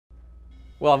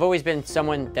Well, I've always been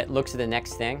someone that looks at the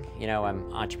next thing. You know, I'm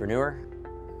an entrepreneur.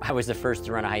 I was the first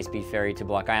to run a high-speed ferry to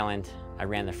Block Island. I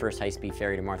ran the first high-speed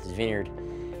ferry to Martha's Vineyard.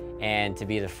 And to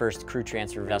be the first crew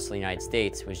transfer vessel in the United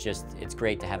States was just, it's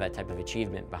great to have that type of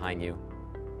achievement behind you.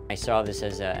 I saw this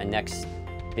as a next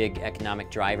big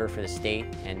economic driver for the state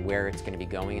and where it's going to be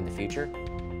going in the future.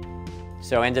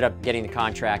 So I ended up getting the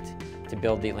contract to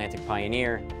build the Atlantic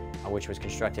Pioneer, which was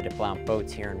constructed at Blount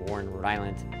Boats here in Warren, Rhode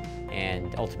Island,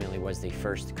 and ultimately was the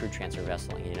first crew transfer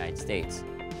vessel in the United States.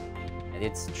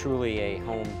 It's truly a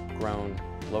homegrown,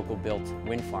 local-built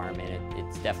wind farm, and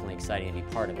it's definitely exciting to be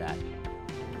part of that.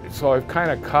 So I've kind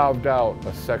of carved out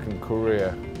a second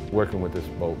career working with this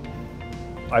boat.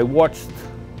 I watched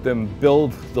them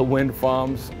build the wind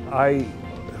farms. I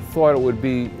thought it would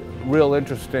be real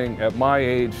interesting at my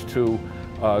age to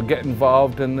get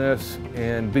involved in this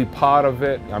and be part of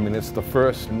it. I mean, it's the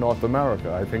first in North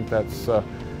America. I think that's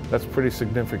pretty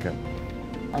significant.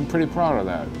 I'm pretty proud of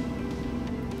that.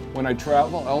 When I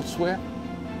travel elsewhere,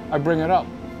 I bring it up.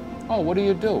 Oh, what do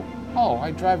you do? Oh,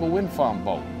 I drive a wind farm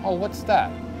boat. Oh, what's that?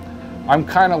 I'm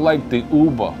kind of like the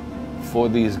Uber for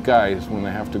these guys when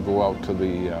they have to go out to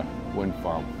the wind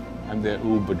farm. I'm their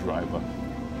Uber driver.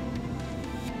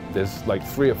 There's like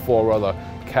 3 or 4 other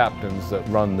captains that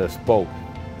run this boat.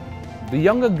 The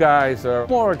younger guys are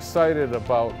more excited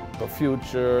about the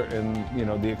future and, you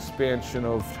know, the expansion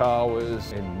of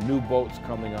towers and new boats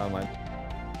coming online.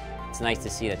 It's nice to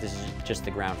see that this is just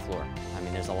the ground floor. I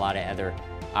mean, there's a lot of other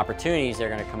opportunities that are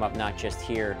going to come up, not just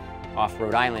here off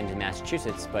Rhode Island in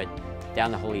Massachusetts, but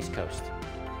down the whole East Coast.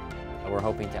 We're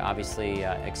hoping to obviously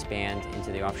expand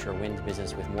into the offshore wind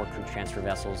business with more crew transfer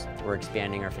vessels. We're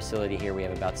expanding our facility here. We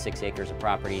have about 6 acres of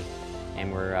property,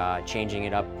 and we're changing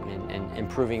it up and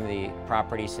improving the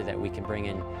property so that we can bring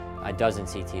in a dozen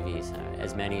CTVs,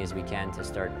 as many as we can, to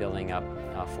start building up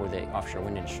for the offshore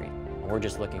wind industry. And we're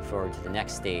just looking forward to the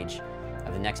next stage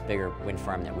of the next bigger wind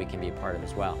farm that we can be a part of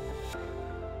as well.